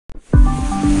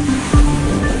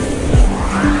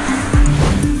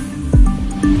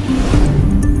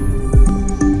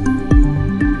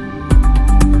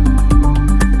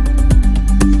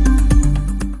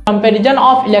Comparison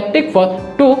of electric force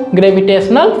to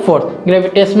gravitational force.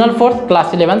 Gravitational force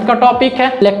class 11th का topic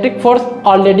है। Electric force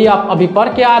already आप अभी पढ़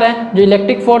के आ रहे हैं, जो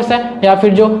इलेक्ट्रिक फोर्स है या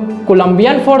फिर जो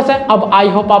कोलंबियन फोर्स है। अब आई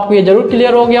होप आपको ये जरूर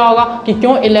क्लियर हो गया होगा कि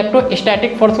क्यों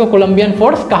इलेक्ट्रोस्टैटिक फोर्स को कोलंबियन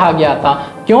फोर्स कहा गया था,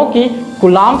 क्योंकि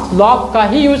कूलम्ब्स लॉ का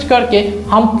ही यूज करके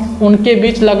हम उनके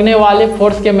बीच लगने वाले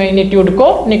फोर्स के मैग्नीट्यूड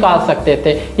को निकाल सकते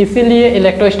थे, इसीलिए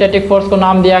इलेक्ट्रोस्टैटिक फोर्स को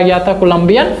नाम दिया गया था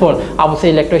कोलंबियन फोर्स। आप उसे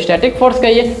इलेक्ट्रोस्टैटिक फोर्स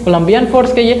कहिए, कोलंबियन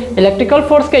फोर्स कहिए, इलेक्ट्रिकल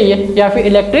फोर्स कहिए या फिर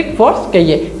इलेक्ट्रिक फोर्स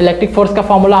कहिए। इलेक्ट्रिक फोर्स का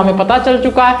फॉर्मूला हमें पता चल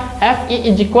चुका है, Fe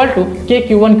 =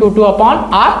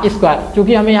 K(Q1Q2)/R²।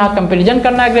 चूंकि हमें यहाँ कंपेरिजन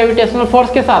करना है ग्रेविटेशनल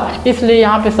फोर्स के साथ, इसलिए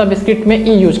यहाँ पे सबस्क्रिप्ट में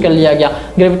E यूज कर लिया गया।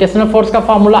 ग्रेविटेशनल फोर्स का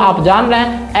फॉर्मूला आप जान रहे हैं,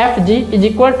 Fg = G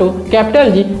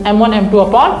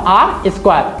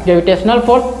m1m2/R²। Gravitational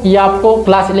force ये आपको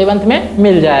क्लास 11th में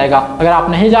मिल जाएगा। अगर आप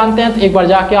नहीं जानते हैं तो एक बार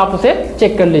जाके आप उसे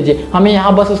चेक कर लीजिए। हमें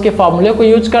यहाँ बस उसके फॉर्मूले को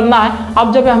यूज करना है।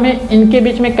 अब जब हमें इनके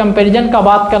बीच में कंपैरिजन का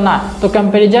बात करना है तो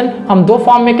कंपैरिजन हम दो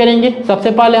फॉर्म में करेंगे।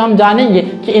 सबसे पहले हम जानेंगे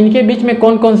कि इनके बीच में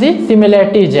कौन कौन सी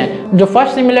सिमिलरिटीज हैं। जो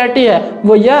फर्स्ट सिमिलरिटी है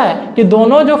वो यह है कि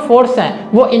दोनों जो फोर्स हैं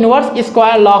वो इनवर्स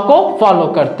स्क्वायर लॉ को फॉलो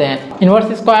करते हैं।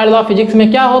 इनवर्स स्क्वायर लॉ फिजिक्स में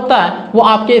क्या होता है वो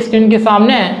आपके स्क्रीन के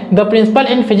सामने है। The principal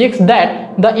in physics that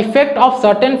the effect of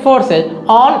certain forces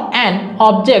on an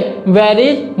object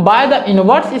varies by the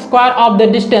inverse square of the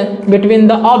distance between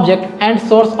the object and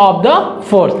source of the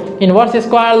force। Inverse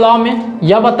square law में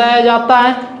यह बताया जाता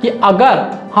है कि अगर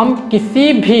हम किसी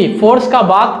भी फोर्स का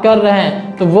बात कर रहे हैं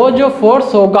तो वो जो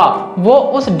फोर्स होगा वो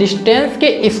उस डिस्टेंस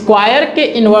के स्क्वायर के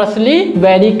इन्वर्सली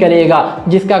वेरी करेगा,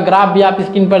 जिसका ग्राफ भी आप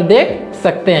स्क्रीन पर देख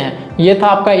सकते हैं। ये था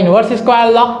आपका इनवर्स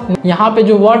स्क्वायर लॉ। यहाँ पे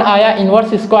जो वर्ड आया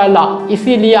इनवर्स स्क्वायर लॉ,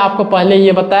 इसीलिए आपको पहले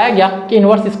ये बताया गया कि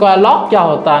इनवर्स स्क्वायर लॉ क्या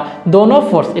होता है। दोनों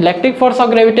फोर्स, इलेक्ट्रिक फोर्स और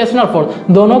ग्रेविटेशनल फोर्स,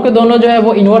 दोनों के दोनों जो है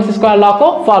वो इनवर्स स्क्वायर लॉ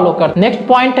को फॉलो करते हैं। नेक्स्ट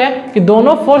पॉइंट है कि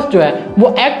दोनों फोर्स जो है वो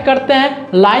एक्ट करते हैं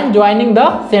लाइन ज्वाइनिंग द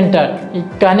सेंटर।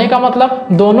 कहने का मतलब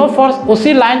दोनों फोर्स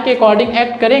उसी लाइन के अकॉर्डिंग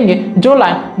एक्ट करेंगे जो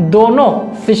लाइन दोनों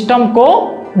सिस्टम को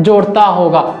जोड़ता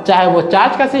होगा, चाहे वो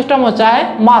चार्ज का सिस्टम हो चाहे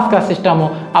मास का सिस्टम हो।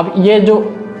 अब ये जो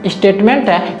स्टेटमेंट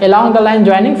है along the line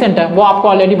joining centre, वो आपको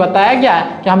ऑलरेडी बताया गया है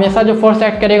कि हमेशा जो फोर्स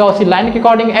एक्ट करेगा उसी लाइन के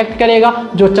अकॉर्डिंग एक्ट करेगा।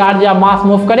 जो चार्ज या मास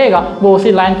मूव करेगा वो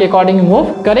उसी लाइन के अकॉर्डिंग मूव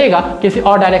करेगा, किसी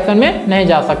और डायरेक्शन में नहीं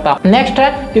जा सकता। नेक्स्ट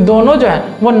है कि दोनों जो है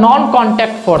वो नॉन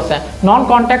कॉन्टैक्ट फोर्स है। नॉन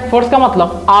कॉन्टैक्ट फोर्स का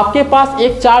मतलब आपके पास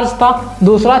एक चार्ज था,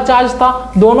 दूसरा चार्ज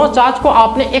था, दोनों चार्ज को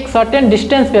आपने एक सर्टेन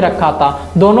डिस्टेंस पे रखा था,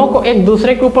 दोनों को एक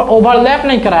दूसरे के ऊपर ओवरलैप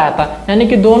नहीं कराया था, यानी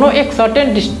कि दोनों एक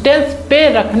सर्टेन डिस्टेंस पे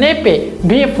रखने पे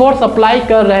भी फोर्स अप्लाई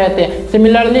कर रहे थे।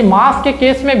 सिमिलरली मास के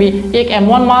केस में भी एक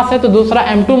m1 मास है तो दूसरा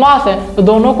m2 मास है, तो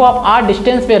दोनों को आप r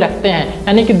डिस्टेंस पे रखते हैं,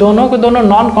 यानी कि दोनों के दोनों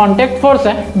नॉन कॉन्टैक्ट फोर्स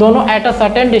है, दोनों at a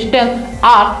certain distance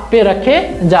r पे रखे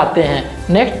जाते हैं।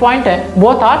 नेक्स्ट पॉइंट है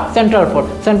both are central force.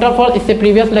 Central force इससे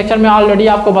प्रीवियस लेक्चर में ऑलरेडी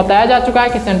आपको बताया जा चुका है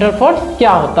कि सेंट्रल फोर्स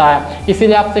क्या होता है,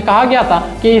 इसीलिए आपसे कहा गया था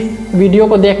कि इस वीडियो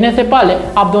को देखने से पहले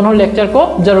आप दोनों लेक्चर को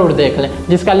जरूर देख लें,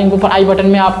 जिसका लिंक ऊपर आई बटन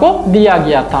में आपको दिया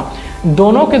गया था।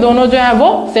 दोनों के दोनों जो है वो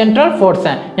सेंट्रल फोर्स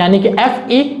हैं, यानी कि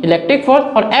Fe इलेक्ट्रिक फोर्स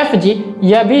और Fg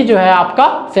यह भी जो है आपका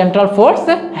सेंट्रल फोर्स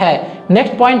है।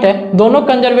 नेक्स्ट पॉइंट है दोनों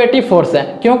कंजर्वेटिव फोर्स है।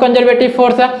 क्यों कंजर्वेटिव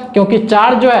फोर्स है? क्योंकि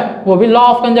चार्ज जो है वो भी लॉ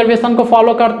ऑफ कंजर्वेशन को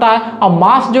फॉलो करता है और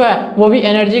मास जो है वो भी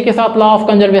एनर्जी के साथ लॉ ऑफ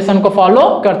कंजर्वेशन को फॉलो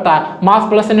करता है। मास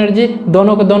प्लस एनर्जी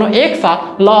दोनों के दोनों एक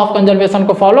साथ लॉ ऑफ कंजर्वेशन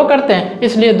को फॉलो करते हैं,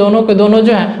 इसलिए दोनों के दोनों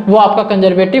जो है वो आपका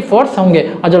कंजर्वेटिव फोर्स होंगे।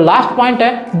 और जो लास्ट पॉइंट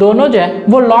है दोनों जो है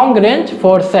वो लॉन्ग रेंज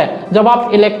फोर्स है। जब आप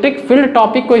इलेक्ट्रिक फील्ड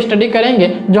टॉपिक को स्टडी करेंगे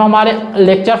जो हमारे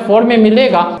लेक्चर 4 में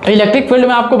मिलेगा, इलेक्ट्रिक फील्ड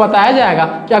में आपको बताया जाएगा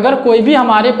कि अगर कोई भी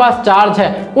हमारे पास चार्ज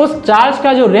है, उस चार्ज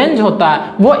का जो रेंज होता है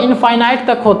वो इनफाइनाइट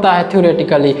तक होता है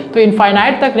थ्योरेटिकली। तो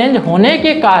इनफाइनाइट तक रेंज होने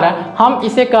के कारण हम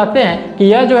इसे कहते हैं कि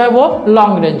यह जो है वो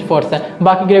लॉन्ग रेंज फोर्स है।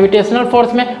 बाकी ग्रेविटेशनल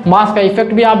फोर्स में मास का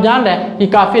इफेक्ट भी आप जान रहे हैं कि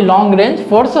काफी लॉन्ग रेंज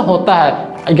फोर्स होता है।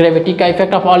 ग्रेविटी का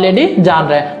इफेक्ट आप ऑलरेडी जान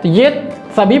रहे हैं। तो ये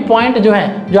सभी पॉइंट जो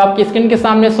हैं जो आपकी स्क्रीन के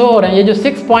सामने शो हो रहे हैं, ये जो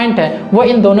 6 पॉइंट है वो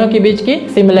इन दोनों के बीच की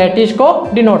सिमिलरिटीज को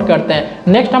डिनोट करते हैं।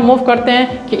 नेक्स्ट हम मूव करते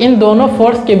हैं कि इन दोनों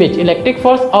फोर्स के बीच, इलेक्ट्रिक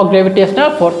फोर्स और ग्रेविटेशनल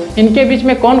फोर्स, इनके बीच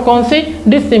में कौन कौन सी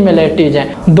डिसिमिलरिटीज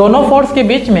हैं। दोनों फोर्स के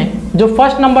बीच में जो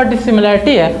फर्स्ट नंबर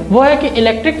डिसिमिलरिटी है वो है कि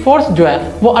इलेक्ट्रिक फोर्स जो है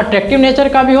वो अट्रैक्टिव नेचर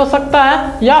का भी हो सकता है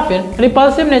या फिर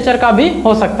रिपल्सिव नेचर का भी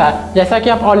हो सकता है। जैसा कि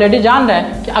आप ऑलरेडी जान रहे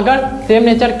हैं कि अगर सेम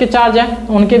नेचर के चार्ज हैं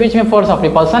तो उनके बीच में फोर्स ऑफ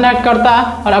रिपल्सन एक्ट करता है,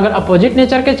 और अगर अपोजिट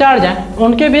नेचर के चार्ज हैं तो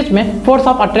उनके बीच में फोर्स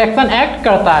ऑफ अट्रैक्शन एक्ट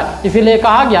करता है। इसीलिए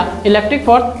कहा गया इलेक्ट्रिक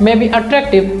फोर्स में be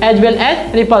attractive as well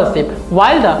as repulsive,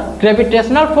 while the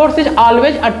gravitational force is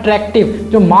always attractive.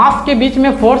 जो मास के बीच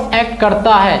में फोर्स एक्ट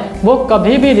करता है वो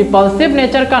कभी भी रिपल्सिव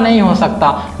नेचर का नहीं नहीं हो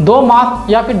सकता। दो मास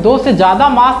या फिर दो से ज़्यादा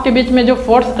मास के बीच में जो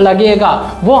फोर्स लगेगा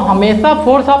वो हमेशा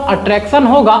फोर्स ऑफ अट्रैक्शन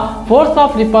होगा, फोर्स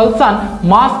ऑफ रिपल्सन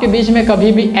मास के बीच में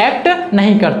कभी भी एक्ट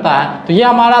नहीं करता है। तो ये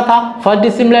हमारा था फर्स्ट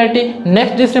डिसिमिलैरिटी।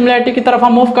 नेक्स्ट डिसिमिलैरिटी की तरफ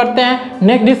हम मूव करते हैं।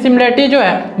 नेक्स्ट डिसिमिलैरिटी जो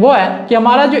है वो है कि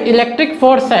हमारा जो इलेक्ट्रिक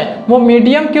फोर्स है वो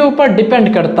मीडियम के ऊपर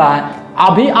डिपेंड करता है।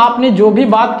 अभी आपने जो भी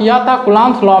बात किया था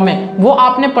कूलॉम्स लॉ में, वो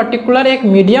आपने पर्टिकुलर एक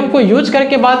मीडियम को यूज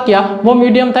करके बात किया, वो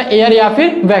मीडियम था एयर या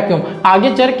फिर वैक्यूम।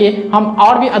 आगे चल के हम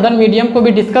और भी अदर मीडियम को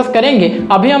भी डिस्कस करेंगे।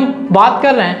 अभी हम बात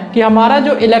कर रहे हैं कि हमारा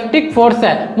जो इलेक्ट्रिक फोर्स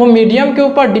है वो मीडियम के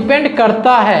ऊपर डिपेंड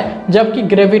करता है, जबकि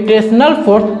ग्रेविटेशनल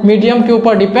फोर्स मीडियम के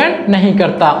ऊपर डिपेंड नहीं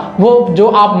करता। वो जो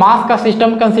आप मास का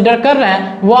सिस्टम कंसिडर कर रहे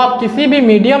हैं वो आप किसी भी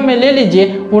मीडियम में ले लीजिए,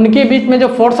 उनके बीच में जो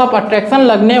फोर्स ऑफ अट्रैक्शन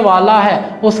लगने वाला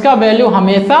है उसका वैल्यू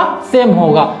हमेशा सेम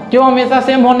होगा। क्यों हमेशा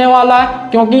सेम होने वाला है?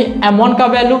 क्योंकि m1 का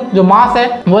वैल्यू जो मास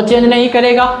है वो चेंज नहीं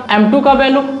करेगा, m2 का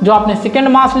वैल्यू जो आपने सेकेंड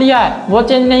मास लिया है वो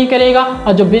चेंज नहीं करेगा,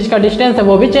 और जो बीच का डिस्टेंस है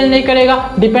वो भी चेंज नहीं करेगा।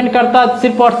 डिपेंड करता है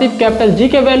सिर्फ और सिर्फ कैपिटल G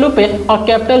के वैल्यू पे, और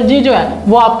कैपिटल G जो है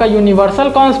वो आपका यूनिवर्सल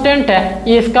कांस्टेंट है,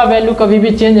 इसका वैल्यू कभी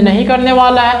भी चेंज नहीं करने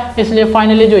वाला है, इसलिए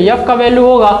फाइनली जो F का वैल्यू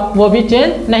होगा वो भी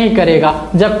चेंज नहीं करेगा।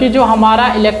 जबकि जो हमारा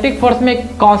इलेक्ट्रिक फोर्स में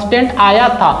कांस्टेंट आया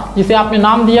था जिसे आपने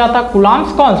नाम दिया था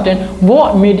कूलॉम्स कांस्टेंट, वो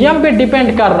मीडियम पे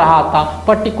डिपेंड कर रहा था।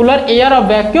 पर्टिकुलर एयर और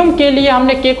वैक्यूम के लिए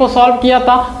हमने K को सॉल्व किया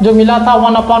था, जो मिला था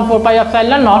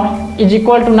 1/4πε0 इज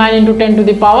इक्वल टू 9 ×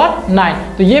 10⁹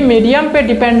 तो ये मीडियम पे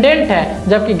डिपेंडेंट है,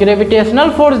 जबकि ग्रेविटेशनल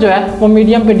फोर्स जो है वो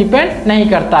मीडियम पे डिपेंड नहीं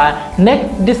करता है।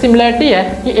 नेक्स्ट डिसिमिलैरिटी है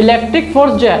कि इलेक्ट्रिक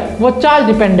फोर्स जो है वो चार्ज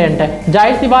डिपेंडेंट है।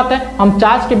 जाहिर सी बात है, हम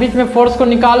चार्ज के बीच में फोर्स को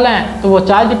निकाल रहे हैं तो वो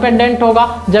चार्ज डिपेंडेंट होगा,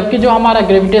 जबकि जो हमारा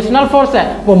ग्रेविटेशनल फोर्स है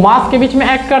वो मास के बीच में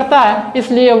एक्ट करता है,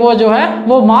 इसलिए वो जो है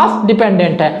वो मास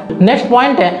डिपेंडेंट है। नेक्स्ट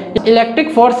पॉइंट है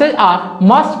electric forces are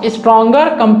much stronger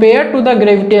compare to the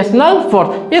gravitational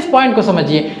force. इस पॉइंट को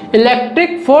समझिए,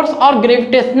 इलेक्ट्रिक फोर्स और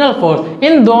ग्रेविटेशनल फोर्स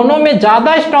इन दोनों में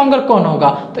ज्यादा स्ट्रॉन्गर कौन होगा?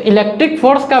 तो इलेक्ट्रिक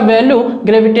फोर्स का वैल्यू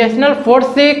ग्रेविटेशनल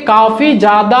फोर्स से काफी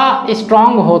ज्यादा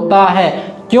स्ट्रॉन्ग होता है।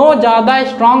 क्यों ज़्यादा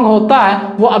स्ट्रांग होता है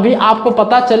वो अभी आपको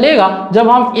पता चलेगा जब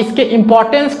हम इसके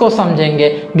इंपॉर्टेंस को समझेंगे।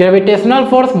 ग्रेविटेशनल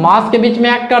फोर्स मास के बीच में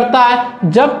एक्ट करता है,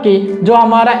 जबकि जो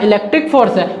हमारा इलेक्ट्रिक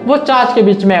फोर्स है वो चार्ज के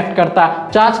बीच में एक्ट करता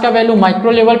है। चार्ज का वैल्यू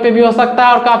माइक्रो लेवल पे भी हो सकता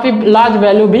है और काफ़ी लार्ज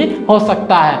वैल्यू भी हो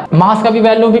सकता है। मास का भी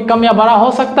वैल्यू भी कम या बड़ा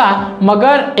हो सकता है,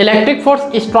 मगर इलेक्ट्रिक फोर्स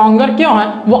स्ट्रॉन्गर क्यों है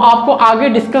वो आपको आगे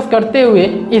डिस्कस करते हुए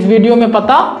इस वीडियो में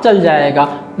पता चल जाएगा।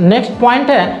 नेक्स्ट पॉइंट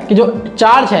है कि जो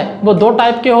चार्ज है वो दो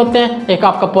टाइप के होते हैं, एक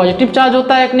आपका पॉजिटिव चार्ज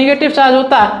होता है, एक नेगेटिव चार्ज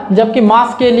होता है। जबकि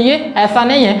मास के लिए ऐसा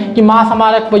नहीं है कि मास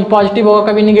हमारा कभी पॉजिटिव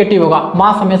होगा कभी नेगेटिव होगा,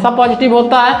 मास हमेशा पॉजिटिव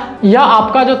होता है। यह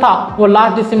आपका जो था वो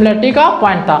लास्ट डिसिमिलैरिटी का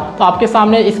पॉइंट था। तो आपके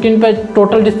सामने स्क्रीन पर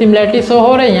टोटल डिसिमिलैरिटी शो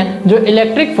हो रही हैं जो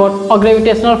इलेक्ट्रिक फोर्स और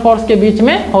ग्रेविटेशनल फोर्स के बीच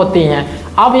में होती हैं।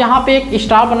 अब यहाँ पे एक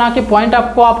स्टार बना के पॉइंट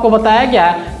आपको बताया गया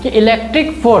है कि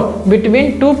electric force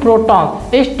between two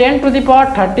protons is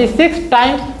 10⁻36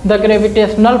 times the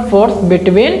gravitational force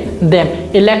between them.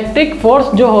 Electric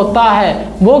force जो होता है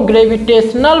वो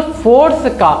ग्रेविटेशनल फोर्स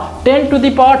का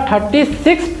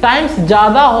 10⁻36 टाइम्स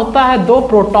ज़्यादा होता है दो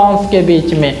प्रोटॉन्स के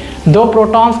बीच में। दो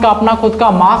प्रोटॉन्स का अपना खुद का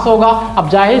मास होगा। अब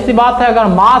जाहिर सी बात है, अगर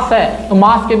मास है तो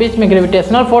मास के बीच में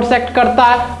ग्रेविटेशनल फोर्स एक्ट करता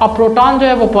है, और प्रोटॉन जो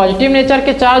है वो पॉजिटिव नेचर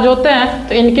के चार्ज होते हैं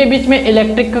तो इनके बीच में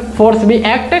इलेक्ट्रिक फोर्स भी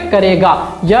एक्ट करेगा।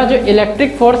 यह जो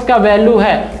इलेक्ट्रिक फोर्स का वैल्यू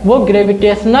है वो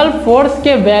ग्रेविटेशनल फोर्स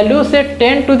के वैल्यू से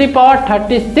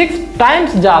 10⁻36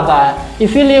 टाइम्स ज़्यादा है।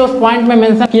 इसीलिए उस पॉइंट में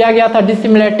मेंशन किया गया था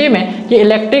डिसिमिलैरिटी में कि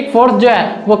इलेक्ट्रिक फोर्स जो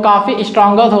है वो काफ़ी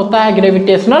स्ट्रॉन्गर होता है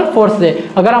ग्रेविटेशनल फोर्स से।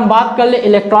 अगर हम बात कर ले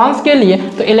इलेक्ट्रॉन्स के लिए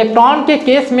तो इलेक्ट्रॉन के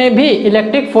केस में भी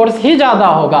इलेक्ट्रिक फोर्स ही ज़्यादा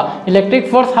होगा।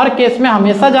 इलेक्ट्रिक फोर्स हर केस में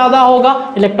हमेशा ज़्यादा होगा।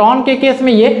 इलेक्ट्रॉन के केस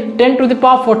में ये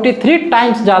 10⁻43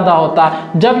 टाइम्स ज़्यादा होता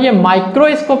है। जब ये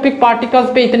माइक्रोस्कोपिक पार्टिकल्स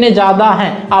पे इतने ज़्यादा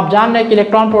हैं, आप जान रहे हैं कि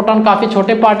इलेक्ट्रॉन प्रोटॉन काफ़ी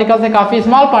छोटे पार्टिकल्स हैं, काफ़ी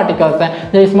स्मॉल पार्टिकल्स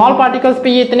हैं। जब स्मॉल पार्टिकल्स पे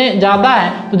ये इतने ज़्यादा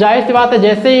हैं तो जाहिर सी बात है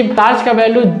जैसे ही चार्ज का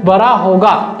वैल्यू बड़ा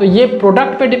होगा तो ये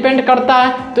प्रोडक्ट पे डिपेंड करता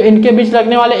है, तो इनके बीच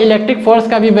लगने वाले इलेक्ट्रिक फोर्स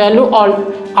का भी वैल्यू और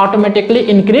ऑटोमेटिकली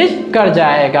इंक्रीज कर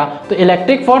जाएगा। तो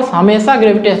इलेक्ट्रिक फोर्स हमेशा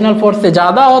ग्रेविटेशनल फोर्स से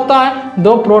ज़्यादा होता है।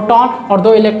 दो प्रोटॉन और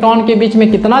दो इलेक्ट्रॉन के बीच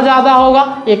में कितना ज़्यादा होगा?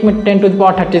 एक में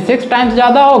 10⁻36 टाइम्स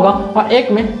ज़्यादा होगा और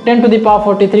एक में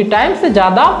 10⁻43 टाइम्स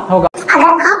ज़्यादा होगा। अगर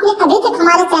आपने अभी तक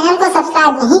हमारे चैनल को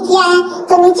सब्सक्राइब नहीं किया है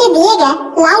तो नीचे दिए गए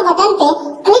लाल बटन पे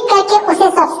क्लिक करके उसे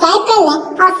सब्सक्राइब कर लें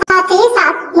और साथ ही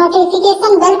साथ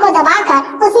नोटिफिकेशन बेल को दबाकर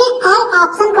उसमें ऑल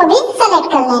ऑप्शन को भी सेलेक्ट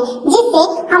कर लें, जिससे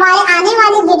हमारे आने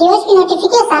वाली वीडियोस की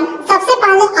नोटिफिकेशन सबसे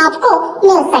पहले आपको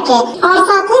मिल सके। और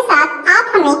साथ ही साथ आप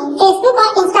हमें फेसबुक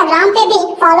और इंस्टाग्राम पे भी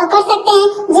फॉलो कर सकते हैं,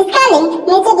 जिसका लिंक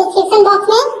नीचे डिस्क्रिप्शन बॉक्स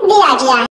में दिया गया है।